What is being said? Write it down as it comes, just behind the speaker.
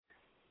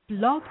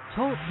Blog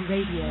Talk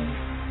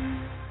Radio.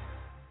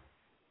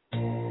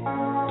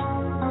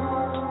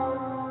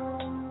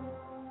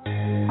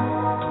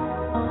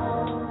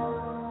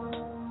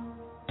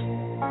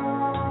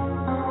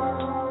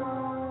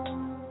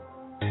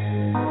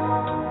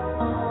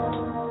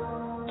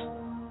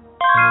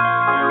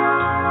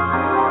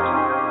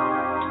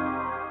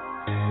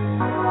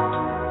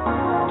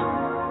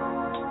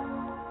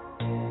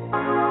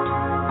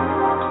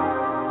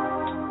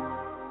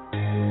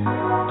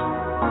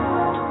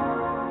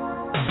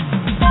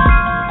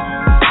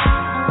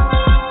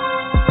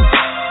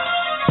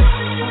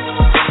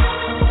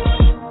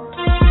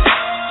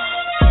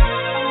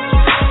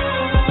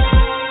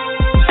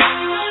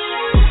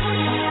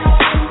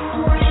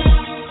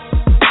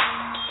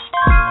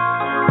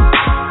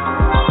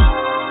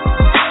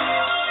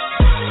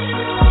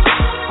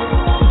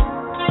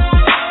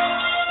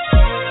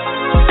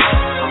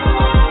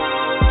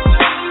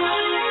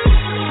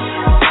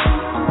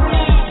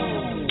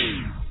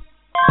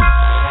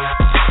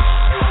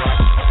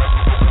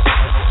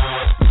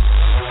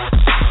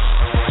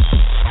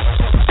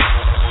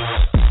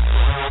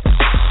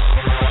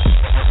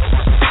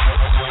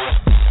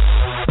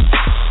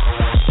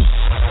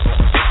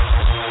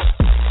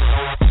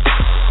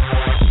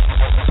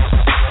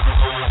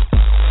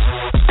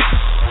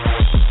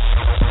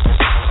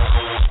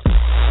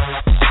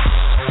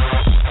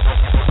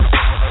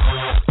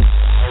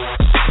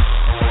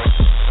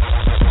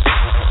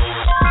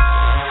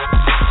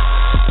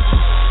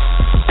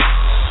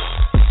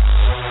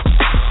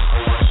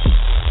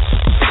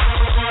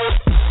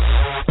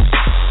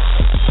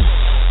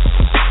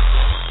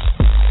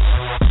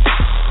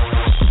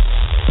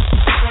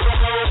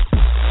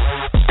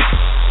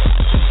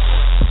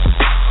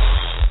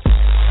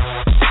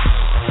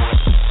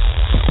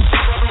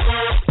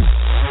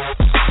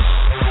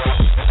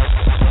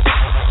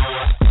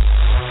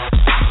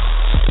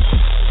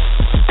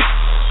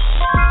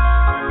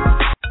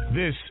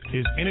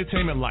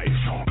 Entertainment Life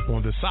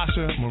on the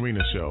Sasha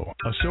Marina Show,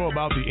 a show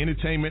about the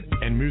entertainment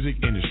and music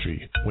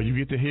industry, where you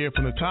get to hear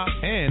from the top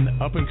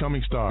and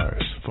up-and-coming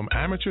stars, from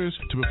amateurs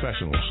to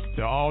professionals.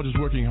 They're all just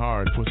working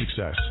hard for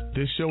success.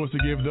 This show is to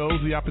give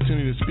those the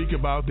opportunity to speak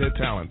about their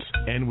talents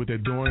and what they're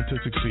doing to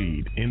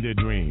succeed in their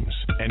dreams.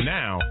 And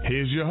now,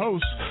 here's your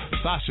host,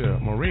 Sasha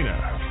Marina.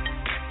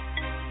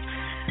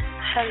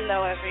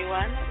 Hello,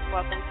 everyone.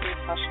 Welcome to the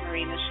Sasha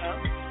Marina Show.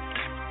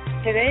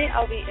 Today,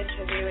 I'll be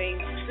interviewing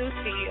two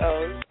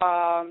CEOs.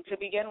 To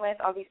begin with,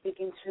 I'll be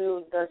speaking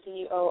to the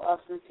CEO of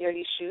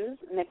Sincerely Shoes,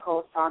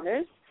 Nicole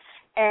Saunders,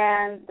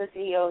 and the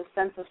CEO of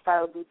Sense of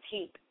Style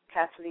Boutique,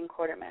 Kathleen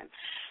Quarterman.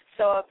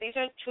 So these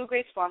are two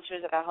great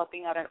sponsors that are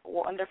helping out a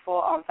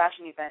wonderful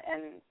fashion event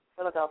in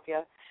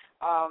Philadelphia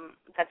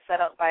that's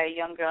set up by a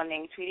young girl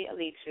named Tweety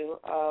Alitu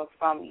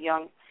from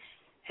Young,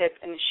 Hip,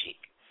 and Chic.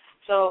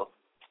 So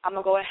I'm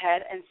going to go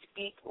ahead and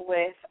speak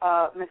with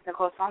Ms.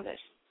 Nicole Saunders.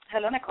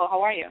 Hello, Nicole.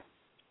 How are you?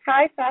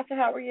 Hi, Sasha.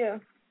 How are you?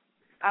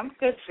 I'm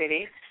good,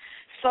 sweetie.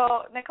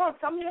 So, Nicole,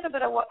 tell me a little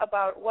bit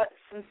about what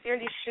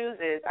Sincerely Shoes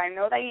is. I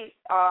know that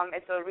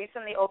it's a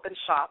recently opened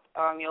shop.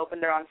 You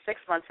opened it around 6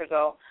 months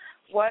ago.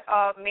 What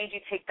made you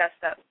take that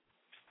step?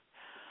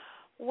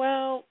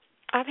 Well,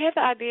 I've had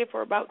the idea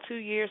for about 2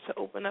 years to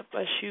open up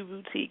a shoe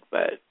boutique,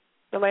 but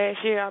the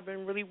last year I've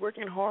been really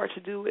working hard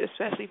to do it,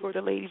 especially for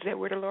the ladies that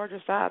wear the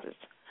larger sizes.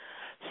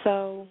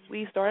 So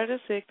we started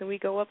at 6 and we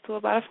go up to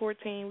about a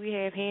 14. We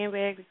have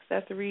handbags,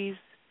 accessories,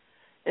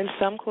 and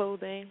some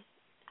clothing.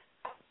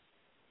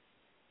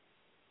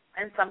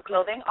 And some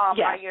clothing?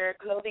 Yes. Are your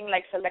clothing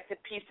like selected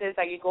pieces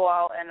that you go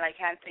out and like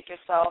hand pick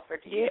yourself? Or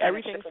do you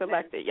everything's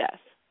selected, yes.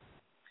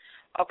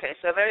 Okay,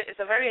 so it's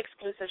a very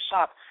exclusive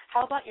shop.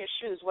 How about your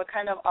shoes? What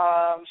kind of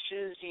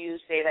shoes do you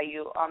say that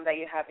you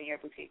have in your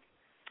boutique?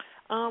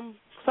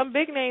 Some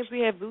big names.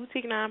 We have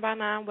Boutique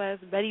 9x9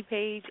 West, Betty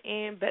Page,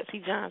 and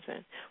Betsy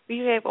Johnson. We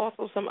have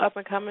also some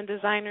up-and-coming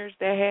designers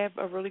that have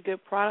a really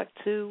good product,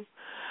 too.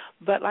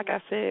 But like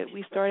I said,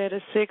 we start at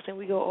a 6 and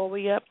we go all the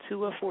way up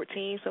to a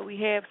 14, so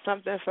we have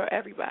something for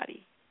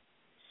everybody.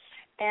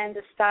 And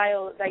the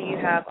style that you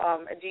have,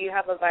 do you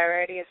have a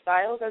variety of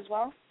styles as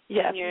well?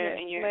 Yes,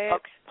 in your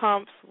flats,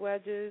 pumps,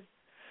 wedges,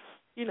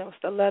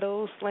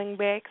 stilettos,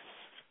 slingbacks,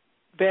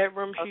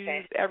 bedroom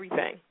shoes,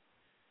 everything.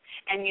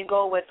 And you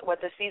go with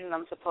the season,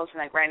 I'm supposed to,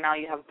 like right now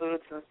you have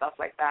boots and stuff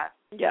like that.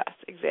 Yes,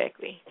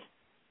 exactly.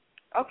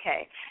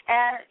 Okay.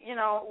 And,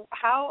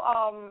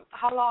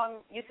 how long,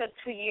 you said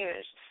 2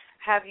 years,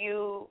 have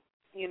you,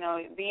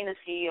 being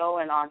a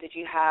CEO and all, did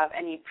you have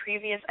any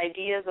previous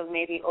ideas of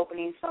maybe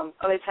opening some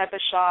other type of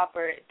shop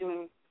or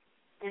doing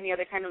any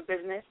other kind of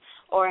business?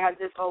 Or has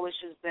this always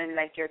just been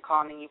like your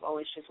calling, you've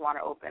always just want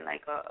to open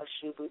like a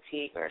shoe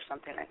boutique or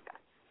something like that?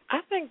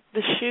 I think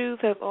the shoes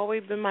have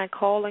always been my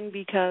calling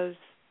because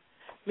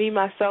me,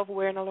 myself,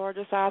 wearing a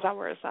larger size, I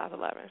wear a size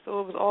 11. So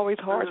it was always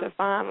hard to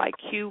find, like,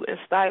 cute and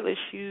stylish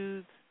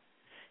shoes.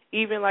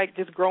 Even, like,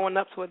 just growing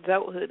up to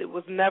adulthood, it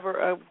was never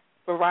a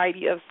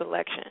variety of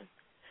selection.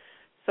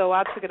 So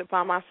I took it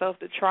upon myself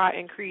to try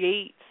and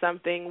create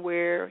something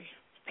where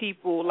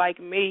people like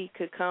me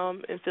could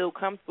come and feel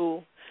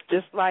comfortable,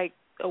 just like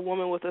a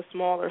woman with a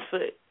smaller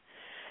foot,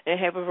 and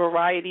have a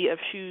variety of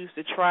shoes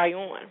to try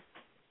on.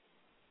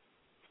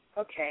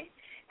 Okay.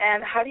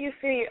 And how do you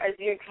feel has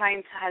your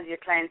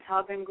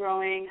clientele been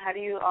growing? How do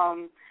you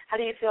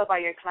feel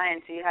about your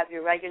clients? Do you have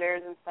your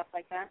regulars and stuff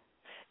like that?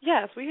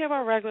 Yes, we have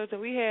our regulars,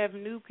 and we have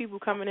new people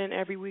coming in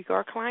every week.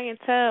 Our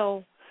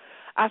clientele,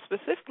 I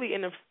specifically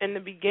in the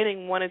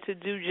beginning wanted to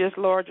do just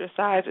larger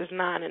sizes,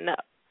 9 and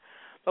up.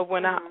 But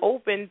when I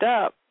opened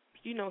up,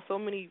 so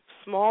many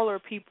smaller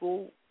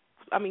people,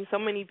 so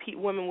many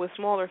women with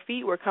smaller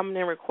feet were coming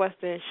in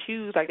requesting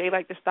shoes. Like, they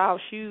like to style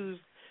shoes,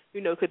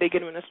 could they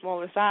get them in a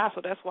smaller size?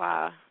 So that's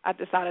why I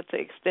decided to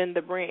extend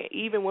the brand.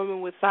 Even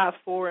women with size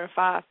 4 and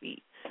 5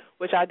 feet,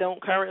 which I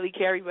don't currently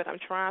carry, but I'm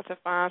trying to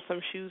find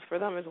some shoes for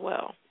them as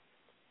well.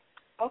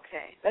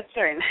 Okay, that's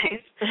very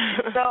nice.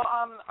 So,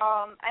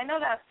 I know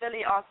that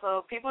Philly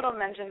also, people don't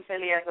mention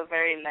Philly as a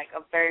very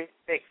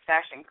big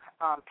fashion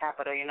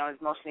capital.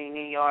 It's mostly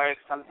New York,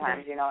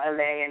 sometimes,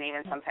 LA, and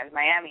even sometimes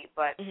Miami.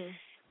 But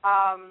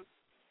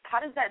how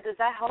does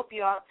that help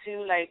you out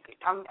too? Like,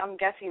 I'm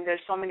guessing there's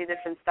so many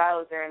different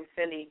styles there in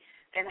Philly,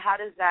 and how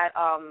does that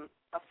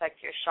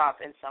affect your shop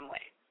in some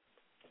way?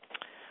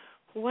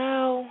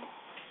 Well,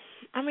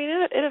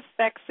 it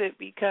affects it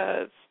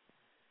because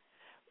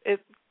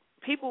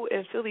people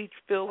in Philly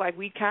feel like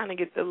we kind of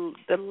get the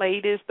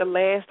latest, the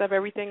last of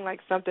everything, like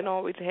something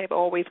always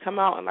come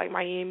out in like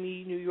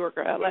Miami, New York,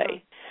 or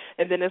LA.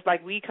 And then it's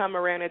like we come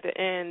around at the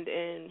end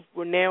and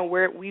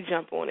we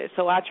jump on it.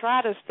 So I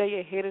try to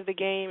stay ahead of the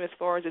game as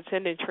far as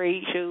attending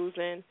trade shows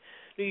in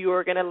New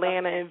York and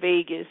Atlanta and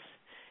Vegas,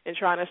 and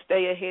trying to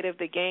stay ahead of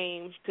the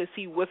game to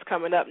see what's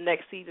coming up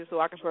next season so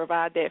I can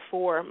provide that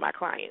for my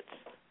clients.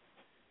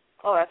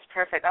 Oh, that's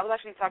perfect. I was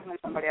actually talking to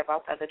somebody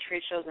about that, the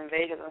trade shows in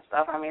Vegas and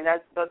stuff.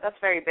 That's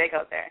very big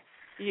out there.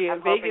 Yeah,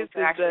 Vegas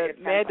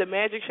is the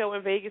Magic Show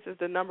in Vegas is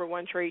the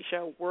 #1 trade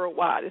show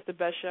worldwide. It's the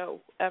best show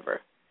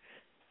ever.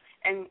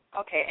 And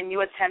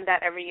you attend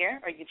that every year,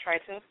 or you try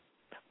to?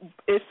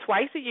 It's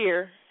twice a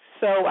year.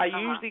 So I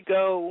usually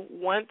go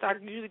once. I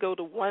usually go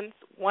to once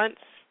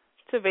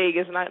to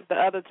Vegas, and the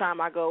other time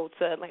I go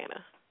to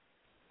Atlanta.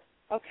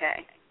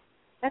 Okay.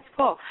 That's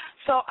cool.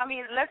 So,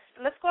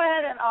 let's go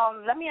ahead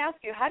and let me ask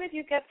you, how did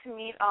you get to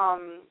meet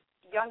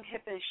Young,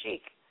 Hip, and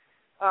Chic,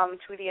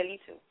 Tweety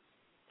Alitu?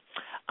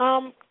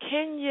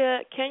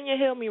 Kenya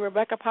Hill,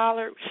 Rebecca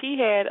Pollard, she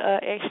had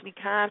actually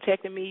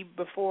contacted me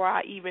before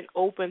I even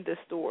opened the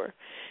store.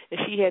 And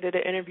she had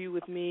an interview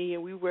with me,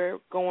 and we were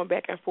going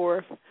back and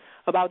forth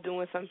about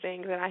doing some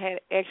things. And I had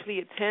actually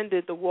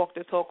attended the Walk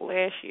the Talk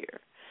last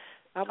year.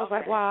 I was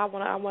like, wow,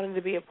 I wanted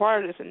to be a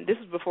part of this, and this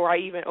is before I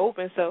even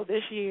opened. So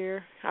this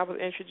year I was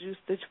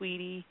introduced to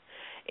Tweety,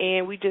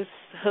 and we just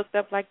hooked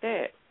up like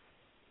that.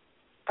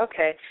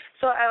 Okay.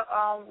 So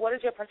what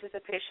is your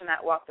participation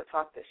at Walk the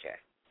Talk this year?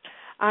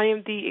 I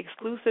am the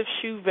exclusive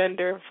shoe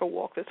vendor for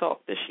Walk the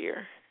Talk this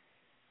year.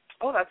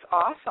 Oh, that's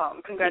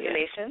awesome.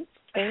 Congratulations.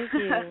 Yeah. Thank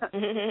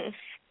you.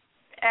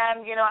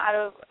 And, out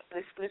of the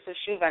exclusive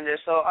shoe vendors,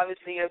 so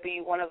obviously you'll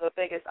be one of the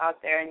biggest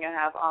out there, and you'll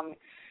have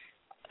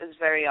is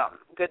very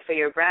good for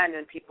your brand,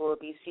 and people will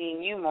be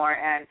seeing you more.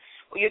 And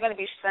you're going to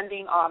be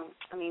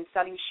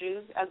selling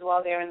shoes as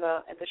well there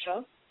at the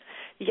show?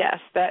 Yes,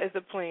 that is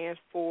the plan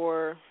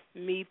for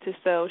me to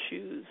sell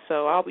shoes.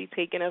 So I'll be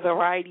taking a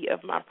variety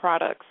of my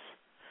products.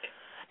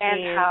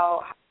 And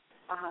how?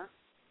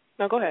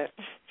 No, go ahead.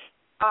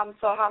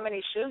 So how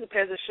many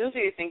pairs of shoes do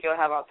you think you'll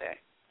have out there?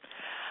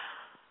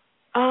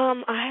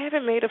 I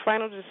haven't made a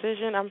final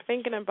decision. I'm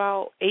thinking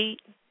about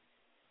 8.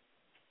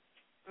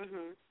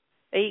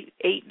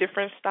 Eight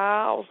different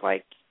styles,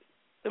 like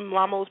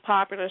my most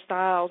popular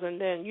styles,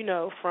 and then,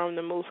 from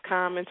the most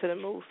common to the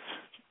most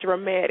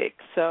dramatic.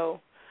 So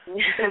I'm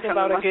thinking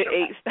about a good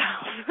 8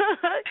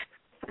 styles.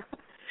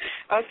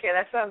 Okay,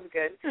 that sounds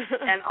good.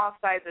 And all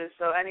sizes,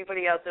 so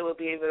anybody out there will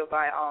be able to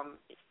buy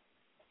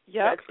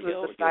Yep,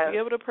 you'll be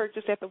able to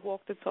purchase at the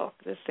Walk the Talk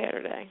this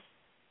Saturday.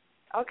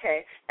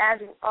 Okay.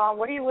 And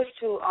what do you wish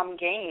to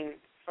gain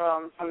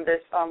from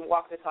this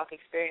Walk the Talk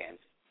experience?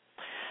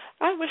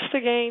 I wish to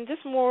gain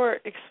just more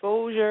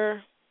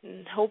exposure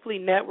and hopefully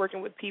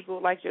networking with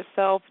people like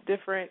yourself,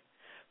 different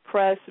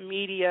press,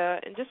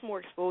 media, and just more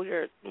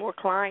exposure, more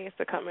clients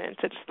to come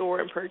into the store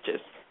and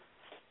purchase.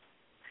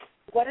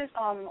 What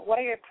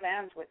are your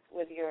plans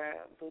with your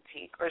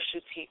boutique, or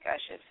shoutique, I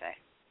should say?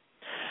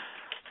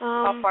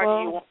 How far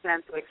do you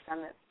plan to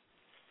extend it?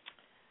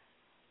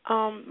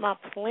 My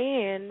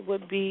plan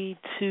would be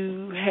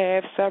to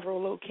have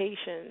several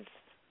locations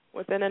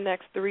within the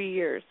next 3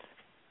 years.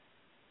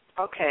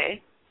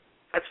 Okay.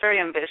 That's very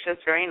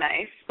ambitious, very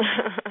nice.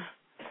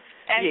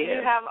 And do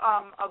you have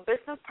a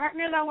business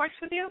partner that works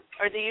with you,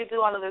 or do you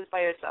do all of this by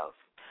yourself?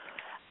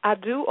 I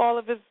do all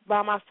of this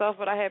by myself,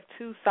 but I have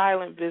 2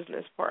 silent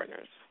business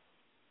partners.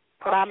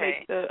 But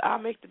okay. I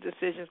make the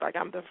decisions, like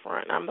I'm the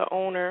front, I'm the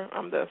owner,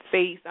 I'm the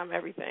face, I'm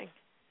everything.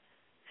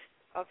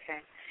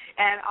 Okay.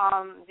 And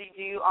do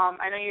you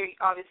I know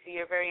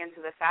you're very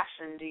into the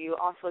fashion. Do you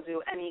also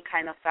do any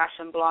kind of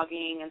fashion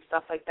blogging and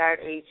stuff like that,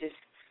 or you just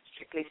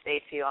strictly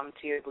stay to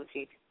your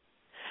boutique?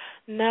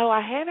 No,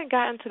 I haven't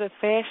gotten to the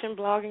fashion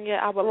blogging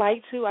yet. I would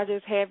like to. I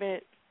just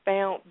haven't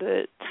found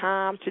the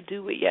time to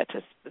do it yet,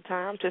 just the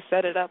time to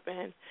set it up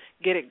and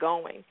get it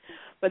going.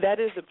 But that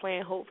is the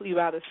plan. Hopefully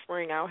by the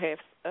spring I'll have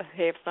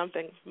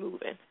something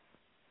moving.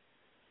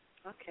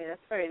 Okay,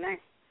 that's very nice.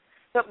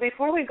 So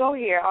before we go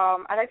here,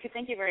 I'd like to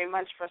thank you very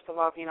much, first of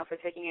all, for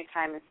taking your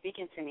time and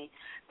speaking to me.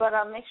 But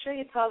make sure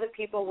you tell the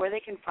people where they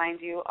can find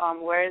you,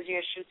 where is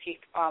your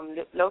boutique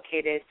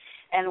located,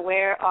 and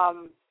where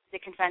they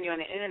can find you on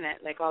the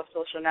internet, like all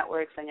social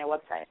networks and your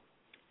website.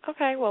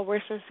 Okay, well,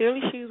 we're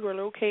Sincerely Shoes. We're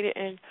located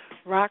in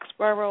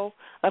Roxborough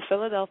of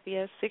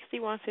Philadelphia,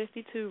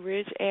 6152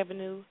 Ridge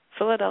Avenue,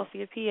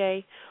 Philadelphia,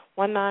 PA,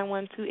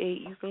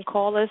 19128. You can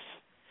call us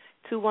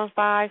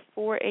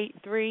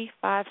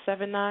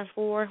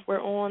 215-483-5794.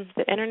 We're on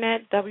the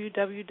internet,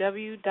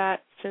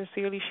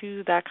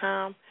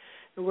 www.sincerelyshoes.com.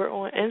 And we're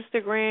on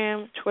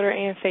Instagram, Twitter,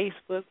 and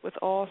Facebook with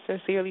all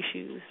Sincerely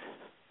Shoes.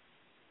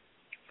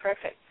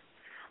 Perfect.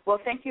 Well,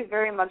 thank you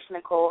very much,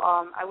 Nicole.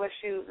 I wish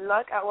you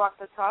luck at Walk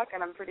the Talk,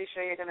 and I'm pretty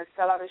sure you're going to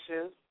sell out the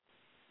shoes.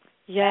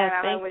 Yes,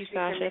 thank you,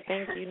 Sasha.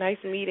 Thank you.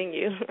 Nice meeting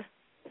you.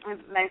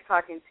 Nice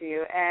talking to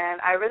you.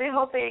 And I really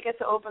hope that you get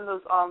to open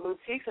those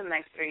boutiques in the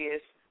next 3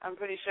 years. I'm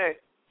pretty sure.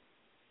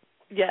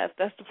 Yes,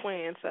 that's the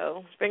plan,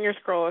 so fingers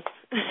crossed.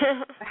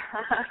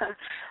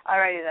 All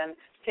righty then.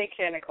 Take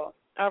care, Nicole.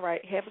 All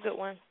right. Have a good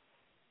one.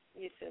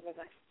 You too.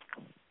 Bye-bye.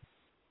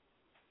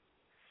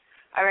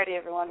 All righty,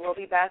 everyone. We'll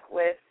be back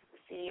with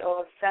CEO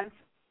of Sense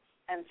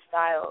and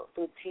Style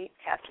Boutique,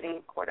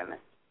 Kathleen Quarterman.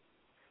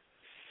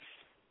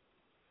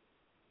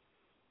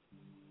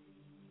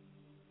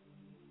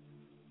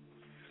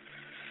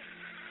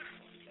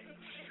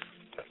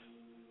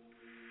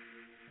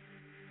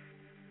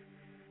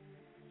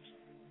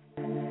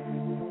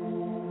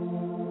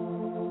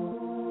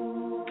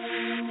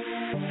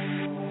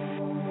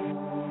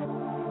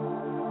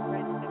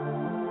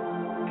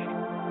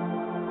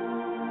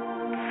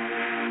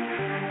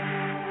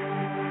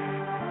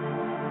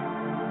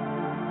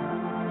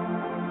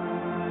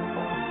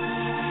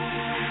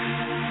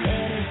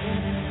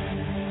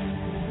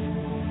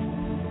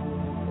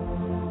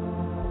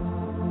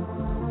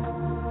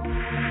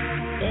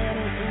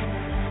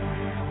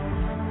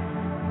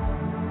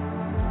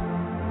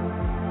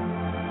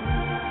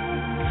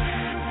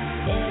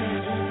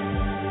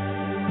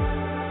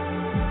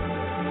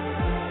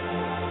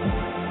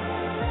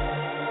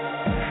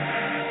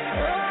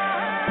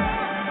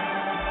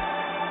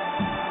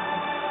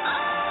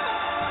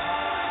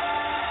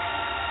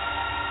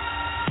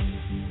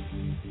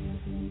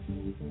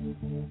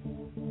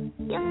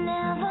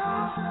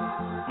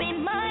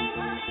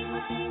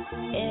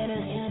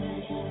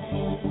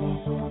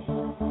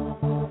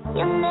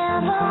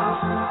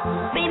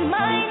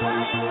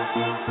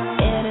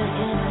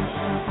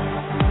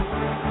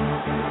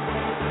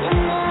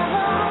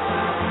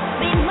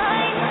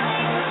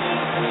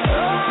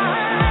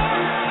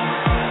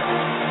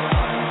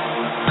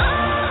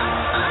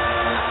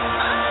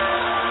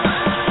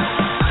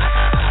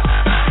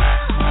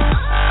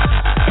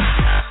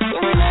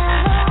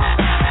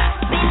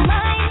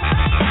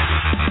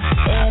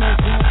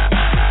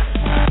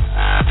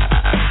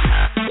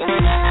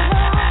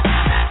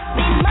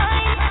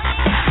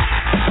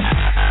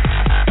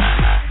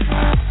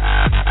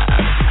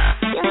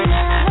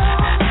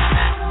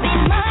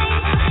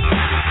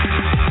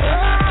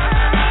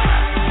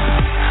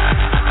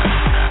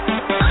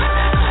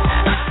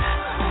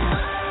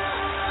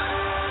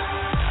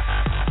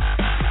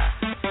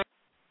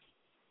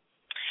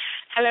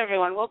 Hello,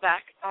 everyone. We're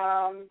back.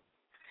 I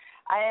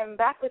am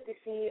back with the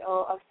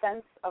CEO of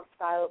Sense of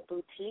Style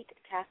Boutique,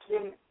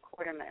 Kathleen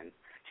Quarterman.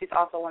 She's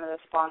also one of the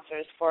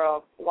sponsors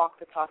for Walk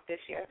the Talk this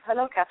year.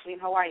 Hello, Kathleen.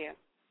 How are you?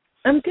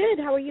 I'm good.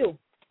 How are you?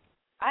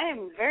 I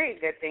am very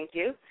good, thank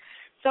you.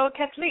 So,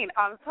 Kathleen,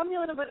 tell me a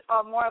little bit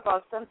more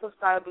about Sense of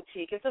Style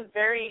Boutique. It's a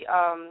very,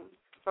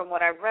 from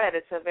what I've read,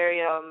 it's a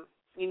very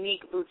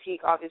unique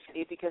boutique,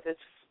 obviously, because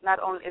it's not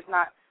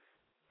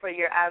for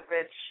your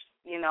average,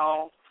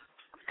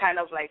 kind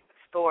of like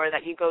store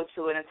that you go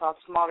to and it's all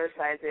smaller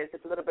sizes.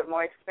 It's a little bit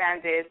more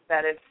expanded,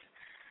 that it's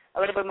a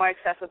little bit more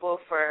accessible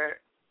for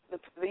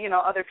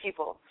other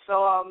people.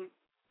 So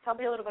tell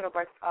me a little bit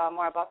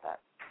more about that.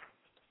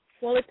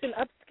 Well, it's an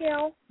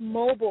upscale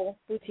mobile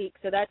boutique,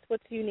 so that's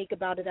what's unique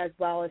about it as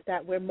well, is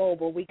that we're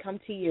mobile. We come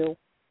to you,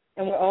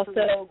 and we're also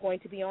going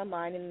to be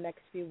online in the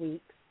next few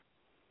weeks.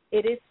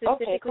 It is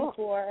specifically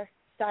for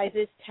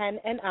sizes 10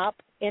 and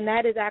up, and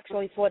that is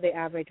actually for the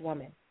average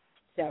woman.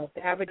 So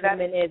the average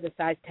woman is a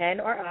size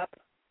 10 or up,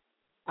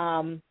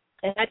 and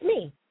that's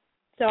me.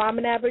 So I'm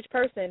an average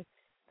person.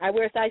 I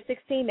wear a size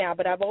 16 now,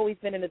 but I've always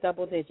been in the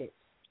double digits.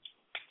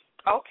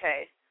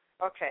 Okay.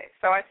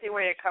 So I see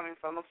where you're coming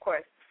from, of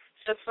course.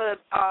 Just for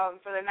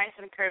the nice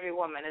and curvy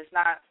woman, it's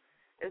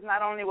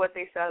not only what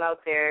they sell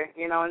out there,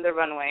 in the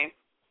runway.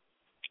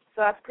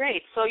 So that's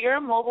great. So you're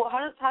mobile.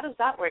 How does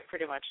that work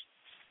pretty much?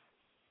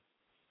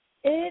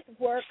 It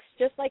works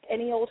just like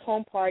any old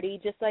home party,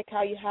 just like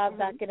how you have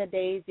back in the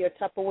days, your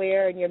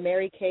Tupperware and your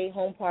Mary Kay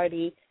home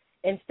party.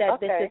 Instead,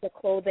 this is a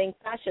clothing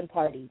fashion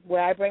party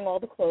where I bring all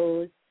the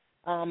clothes.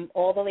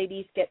 All the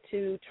ladies get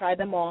to try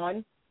them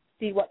on,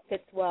 see what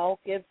fits well,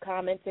 give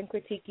comments and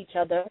critique each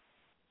other,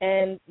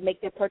 and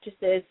make their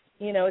purchases.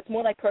 You know, it's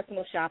more like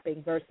personal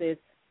shopping versus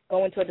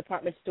going to a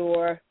department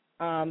store,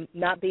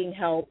 not being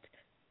helped,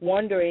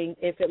 wondering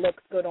if it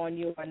looks good on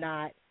you or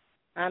not.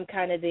 I'm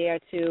kind of there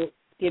to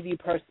give you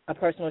a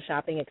personal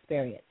shopping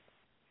experience.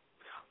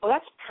 Well,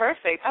 that's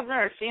perfect. I've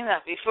never seen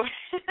that before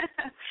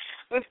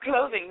with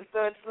clothing.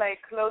 So it's like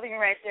clothing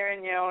right there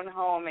in your own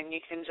home, and you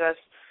can just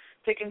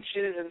pick and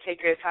choose and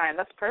take your time.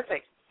 That's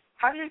perfect.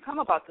 How did you come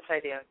about this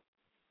idea?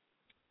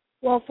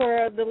 Well,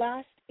 for the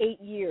last 8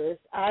 years,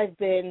 I've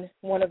been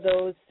one of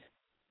those,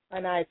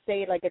 and I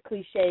say it like a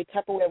cliche,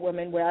 Tupperware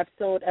woman, where I've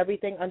sold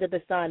everything under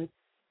the sun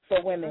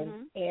for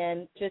women.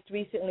 And just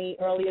recently,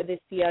 earlier this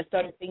year, I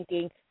started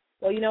thinking,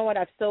 well, you know what,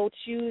 I've sold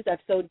shoes, I've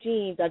sold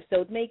jeans, I've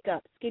sold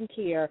makeup,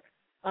 skincare.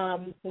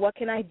 What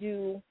can I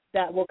do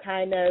that will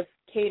kind of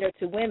cater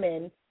to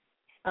women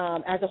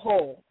as a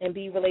whole and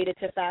be related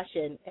to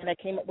fashion? And I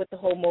came up with the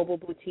whole mobile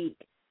boutique.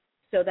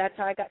 So that's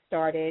how I got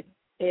started.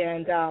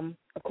 And,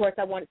 of course,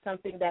 I wanted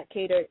something that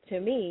catered to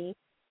me,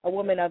 a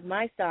woman of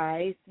my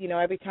size. You know,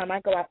 every time I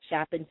go out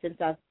shopping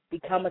since I've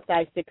become a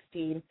size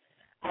 16,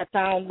 I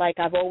found like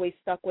I've always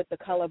stuck with the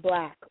color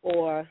black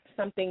or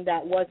something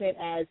that wasn't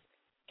as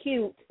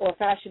cute or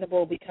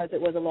fashionable because it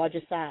was a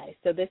larger size.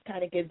 So this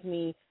kind of gives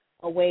me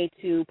a way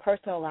to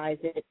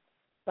personalize it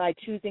by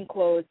choosing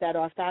clothes that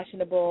are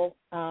fashionable,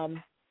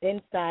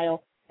 in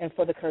style, and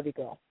for the curvy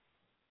girl.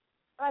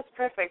 That's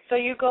perfect. So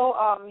you go,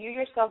 you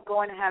yourself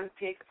go and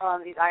handpick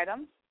these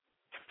items?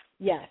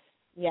 Yes,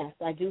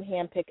 I do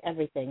handpick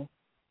everything.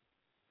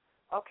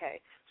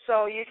 Okay.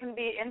 So you can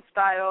be in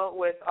style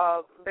with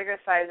bigger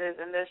sizes,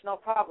 and there's no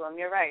problem.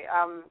 You're right.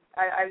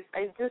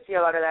 I do see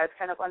a lot of that. It's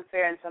kind of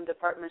unfair in some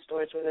department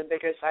stores where the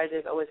bigger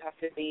sizes always have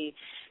to be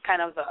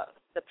kind of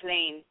the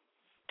plain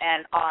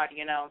and odd,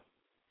 you know.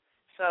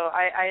 So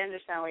I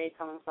understand where you're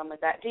coming from with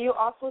that. Do you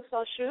also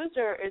sell shoes,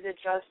 or is it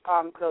just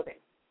clothing?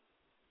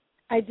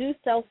 I do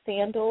sell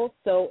sandals.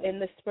 So in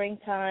the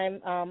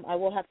springtime, I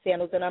will have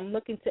sandals, and I'm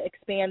looking to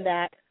expand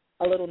that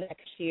a little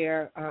next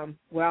year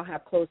where I'll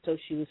have closed-toe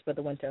shoes for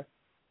the winter.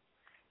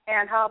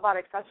 And how about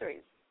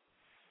accessories?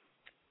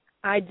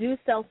 I do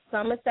sell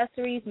some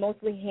accessories,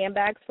 mostly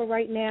handbags for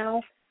right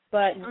now,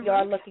 but we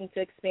are looking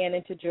to expand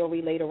into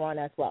jewelry later on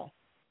as well.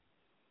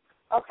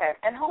 Okay.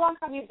 And how long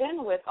have you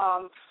been with,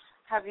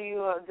 have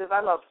you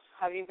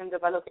been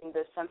developing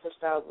this Sense of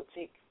Style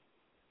boutique?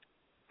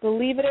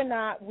 Believe it or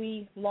not,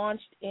 we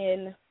launched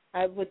in,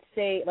 I would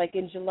say, like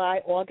in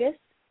July, August,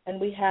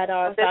 and we had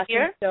our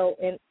fashion show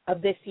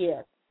of this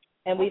year.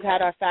 And we've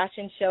had our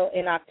fashion show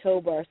in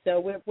October, so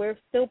we're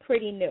still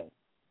pretty new.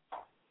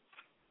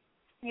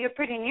 You're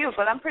pretty new,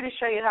 but I'm pretty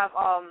sure you have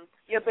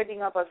you're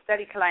building up a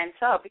steady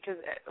clientele, because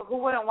who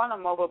wouldn't want a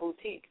mobile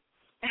boutique?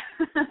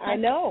 I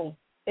know.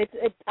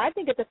 I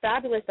think it's a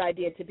fabulous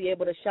idea to be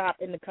able to shop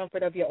in the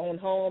comfort of your own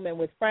home and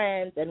with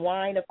friends and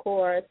wine, of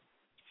course,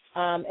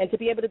 and to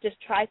be able to just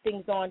try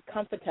things on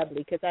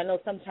comfortably, because I know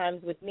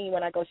sometimes with me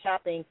when I go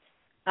shopping,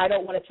 I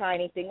don't want to try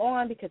anything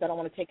on because I don't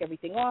want to take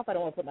everything off. I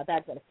don't want to put my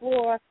bags on the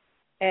floor.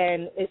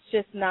 And it's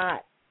just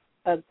not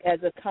as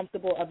a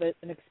comfortable of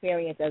an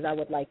experience as I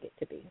would like it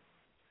to be.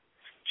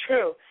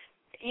 True.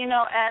 You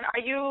know, and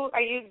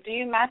do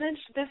you manage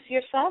this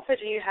yourself, or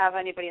do you have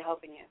anybody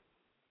helping you?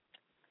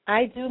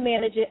 I do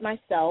manage it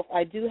myself.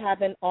 I do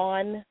have an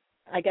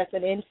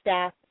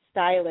in-staff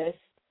stylist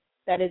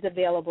that is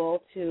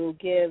available to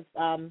give,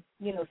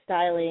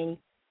 styling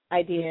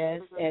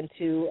ideas and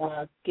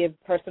to give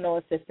personal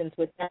assistance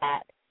with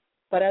that.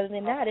 But other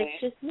than that, it's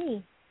just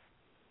me.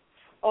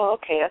 Oh,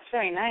 okay, that's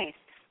very nice.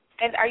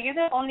 And are you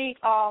the only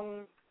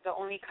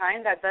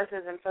kind that does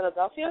this in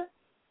Philadelphia?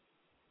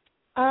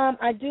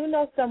 I do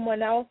know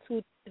someone else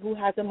who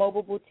has a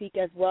mobile boutique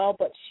as well,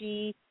 but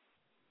she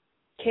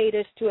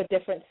caters to a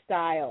different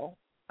style,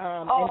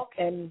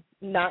 and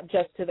not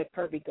just to the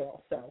curvy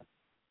girl. So.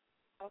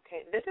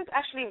 Okay, this is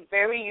actually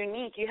very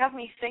unique. You have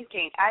me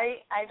thinking.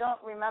 I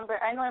don't remember.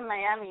 I know in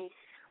Miami,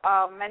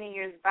 many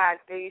years back,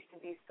 there used to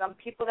be some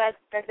people that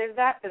did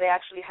that, so they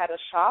actually had a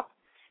shop.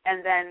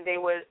 And then they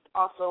would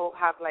also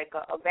have like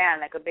a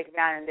van, like a big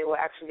van, and they would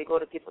actually go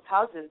to people's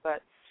houses.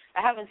 But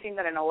I haven't seen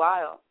that in a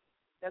while.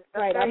 That's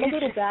right. I'm a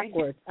little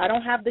backwards. I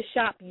don't have the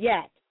shop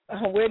yet.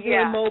 We're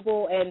doing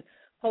mobile and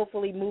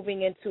hopefully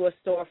moving into a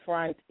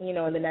storefront, in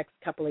the next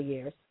couple of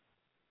years.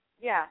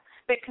 Yeah,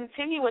 but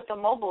continue with the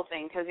mobile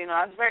thing, because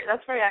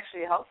that's very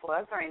actually helpful.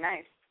 That's very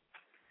nice.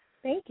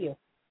 Thank you.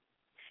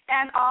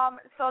 And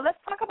so let's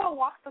talk about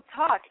Walk the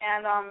Talk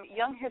and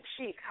Young Hip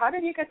Chic. How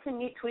did you get to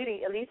meet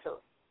Tweety Elito?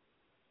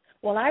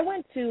 Well, I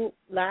went to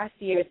last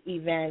year's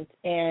event,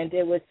 and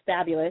it was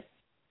fabulous.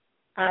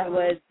 I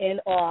was in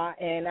awe,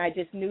 and I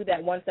just knew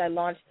that once I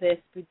launched this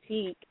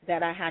boutique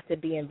that I had to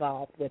be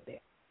involved with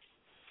it.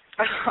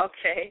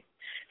 Okay.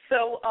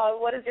 So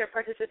what is your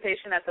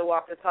participation at the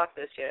Walk the Talk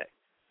this year?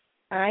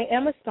 I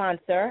am a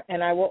sponsor,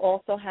 and I will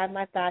also have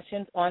my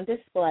fashions on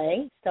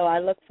display, so I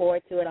look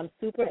forward to it. I'm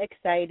super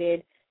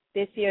excited.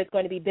 This year is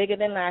going to be bigger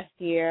than last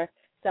year,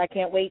 so I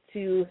can't wait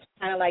to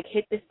kind of like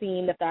hit the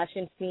scene, the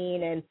fashion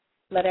scene, and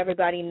let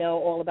everybody know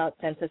all about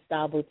Sense of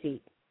Style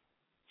Boutique.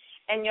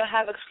 And you'll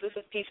have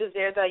exclusive pieces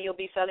there that you'll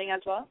be selling as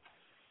well?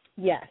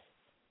 Yes.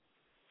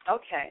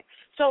 Okay.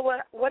 So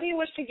what do you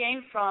wish to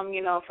gain from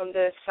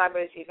this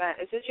fabulous event?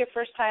 Is this your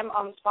first time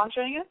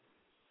sponsoring it?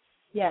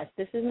 Yes,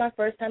 this is my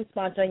first time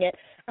sponsoring it.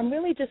 I'm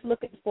really just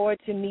looking forward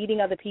to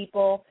meeting other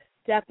people.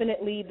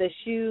 Definitely the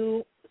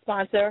shoe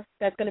sponsor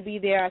that's going to be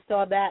there. I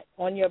saw that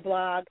on your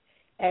blog,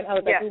 and I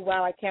was like, oh,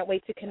 wow, I can't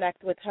wait to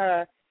connect with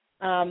her.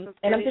 And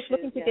I'm just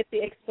looking to get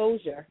the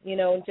exposure,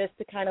 and just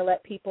to kind of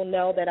let people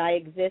know that I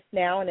exist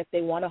now, and if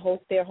they want to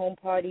host their home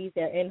parties,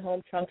 their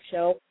in-home trunk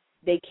show,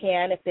 they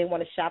can. If they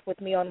want to shop with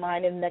me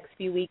online in the next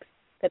few weeks,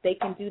 that they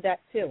can do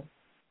that too.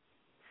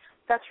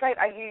 That's right.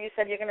 You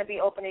said you're going to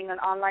be opening an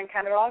online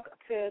catalog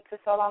to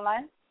sell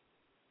online?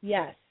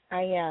 Yes,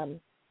 I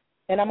am.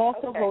 And I'm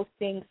also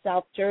hosting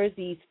South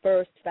Jersey's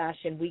first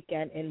fashion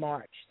weekend in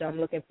March, so I'm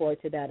looking forward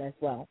to that as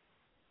well.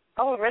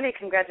 Oh, really?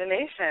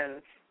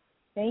 Congratulations.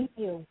 Thank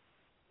you.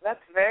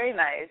 That's very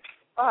nice.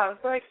 Oh, I'm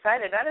so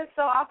excited. That is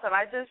so awesome.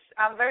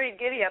 I'm very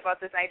giddy about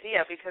this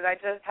idea because I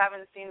just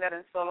haven't seen that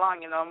in so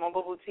long,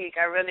 mobile boutique.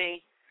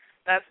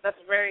 That's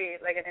very,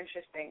 like, an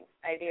interesting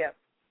idea.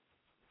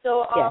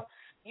 So,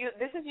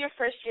 this is your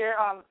first year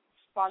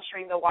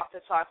sponsoring the Walk the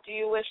Talk. Do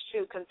you wish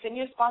to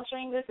continue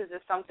sponsoring this? Is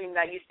this something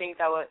that you think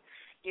that would,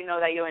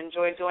 that you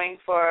enjoy doing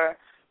for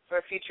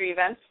future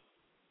events?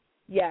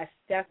 Yes,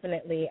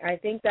 definitely. I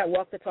think that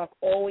Walk the Talk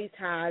always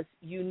has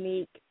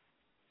unique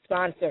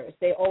sponsors.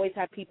 They always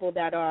have people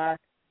that are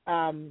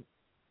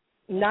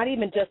not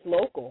even just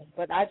local,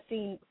 but I've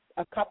seen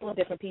a couple of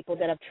different people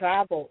that have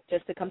traveled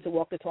just to come to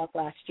Walk the Talk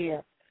last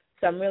year.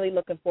 So I'm really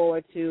looking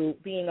forward to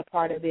being a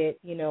part of it,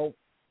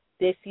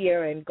 this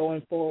year and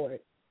going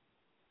forward.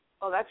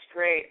 Oh, that's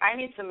great. I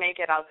need to make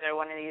it out there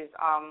one of these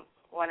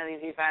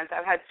events.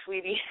 I've had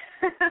Tweety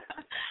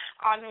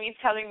on me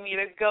telling me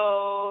to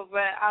go,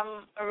 but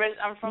I'm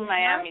from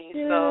Miami,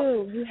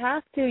 so you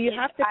have to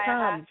come.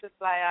 I have to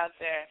fly out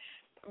there.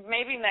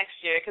 Maybe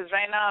next year, because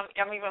right now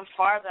I'm even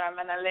farther. I'm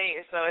in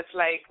LA, so it's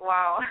like,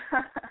 wow.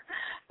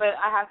 But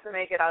I have to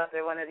make it out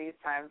there one of these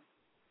times,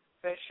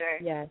 for sure.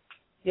 Yes,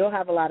 you'll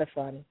have a lot of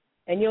fun,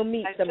 and you'll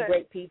meet some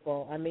great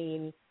people. I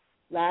mean,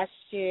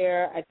 last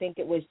year, I think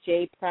it was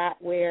Jay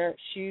Prattwear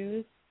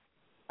Shoes,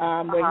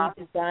 where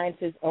he designs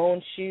his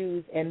own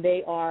shoes, and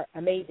they are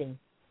amazing.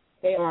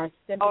 They are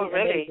simply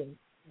amazing.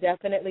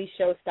 Definitely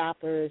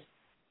showstoppers.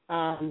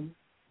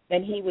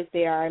 And he was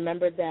there. I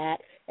remember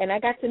that. And I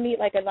got to meet,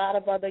 like, a lot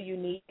of other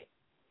unique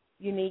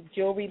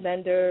jewelry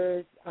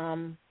vendors,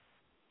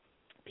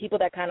 people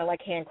that kind of,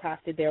 like,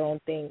 handcrafted their own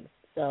things.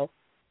 So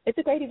it's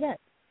a great event.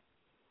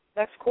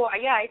 That's cool.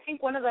 Yeah, I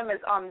think one of them is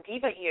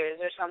Diva Ears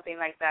or something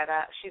like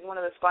that. She's one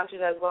of the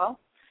sponsors as well.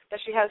 That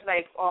she has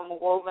like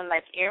woven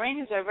like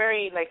earrings. They're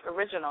very like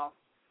original,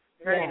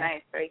 very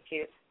nice, very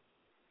cute.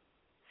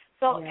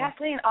 So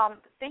Kathleen,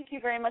 thank you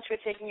very much for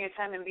taking your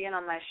time and being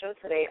on my show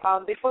today.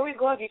 Before we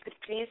go, if you could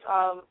please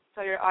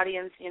tell your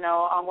audience,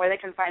 where they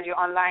can find you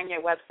online,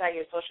 your website,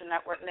 your social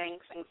network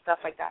links, and stuff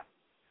like that.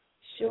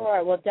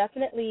 Sure. Well,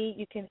 definitely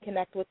you can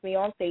connect with me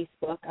on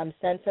Facebook. I'm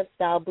Sense of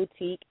Style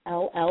Boutique,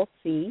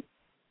 LLC.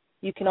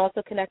 You can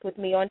also connect with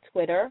me on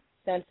Twitter,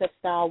 Sense of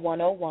Style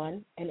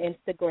 101, and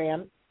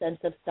Instagram, Sense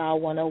of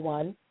Style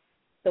 101.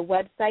 The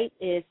website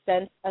is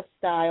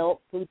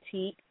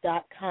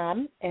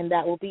senseofstyleboutique.com, and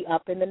that will be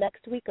up in the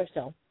next week or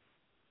so.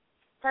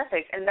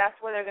 Perfect. And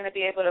that's where they're going to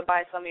be able to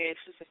buy some of your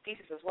exclusive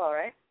pieces as well,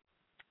 right?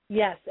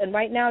 Yes, and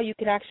right now you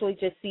can actually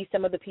just see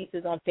some of the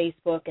pieces on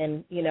Facebook,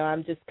 and,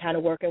 I'm just kind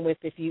of working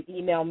with, if you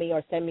email me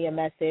or send me a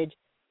message,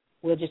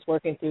 we're just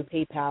working through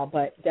PayPal,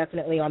 but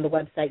definitely on the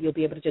website you'll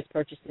be able to just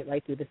purchase it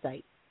right through the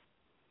site.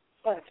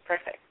 Oh, that's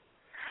perfect.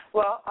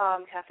 Well,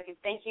 Kathleen,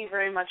 thank you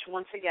very much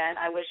once again.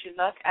 I wish you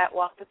luck at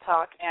Walk the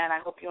Talk, and I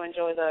hope you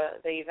enjoy the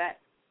event.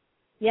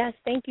 Yes,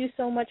 thank you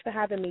so much for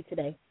having me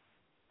today.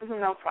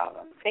 No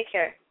problem. Take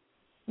care.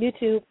 You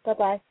too.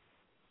 Bye-bye.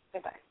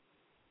 Bye-bye.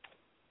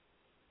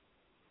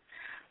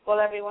 Well,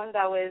 everyone,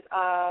 that was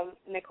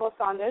Nicole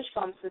Saunders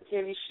from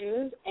Sincerely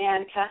Shoes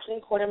and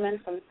Kathleen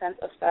Quarterman from Sense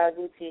of Style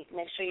Boutique.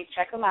 Make sure you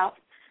check them out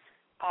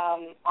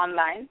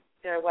online,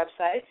 their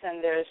websites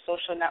and their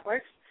social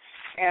networks.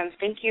 And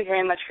thank you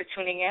very much for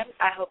tuning in.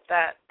 I hope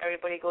that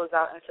everybody goes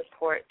out and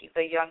support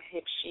the young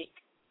hip chic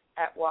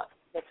at Walk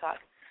the Talk.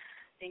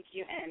 Thank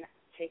you, and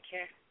take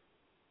care.